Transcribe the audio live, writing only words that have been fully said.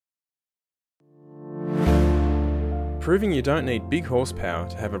Proving you don't need big horsepower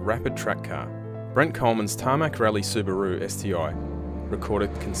to have a rapid track car, Brent Coleman's Tarmac Rally Subaru STi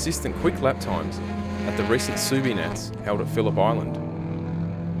recorded consistent quick lap times at the recent SubiNats held at Phillip Island.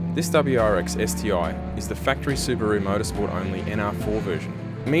 This WRX STi is the factory Subaru motorsport only NR4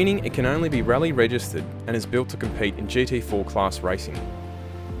 version, meaning it can only be rally registered and is built to compete in GT4 class racing.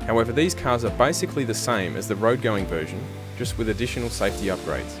 However, these cars are basically the same as the road-going version, just with additional safety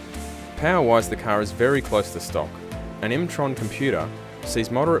upgrades. Power-wise, the car is very close to stock. An Emtron computer sees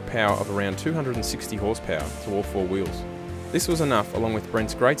moderate power of around 260 horsepower to all four wheels. This was enough, along with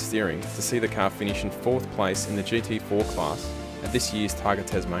Brent's great steering, to see the car finish in 4th place in the GT4 class at this year's Targa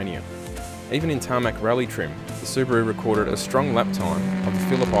Tasmania. Even in Tarmac Rally trim, the Subaru recorded a strong lap time of the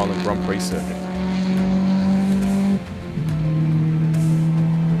Phillip Island Grand Prix circuit.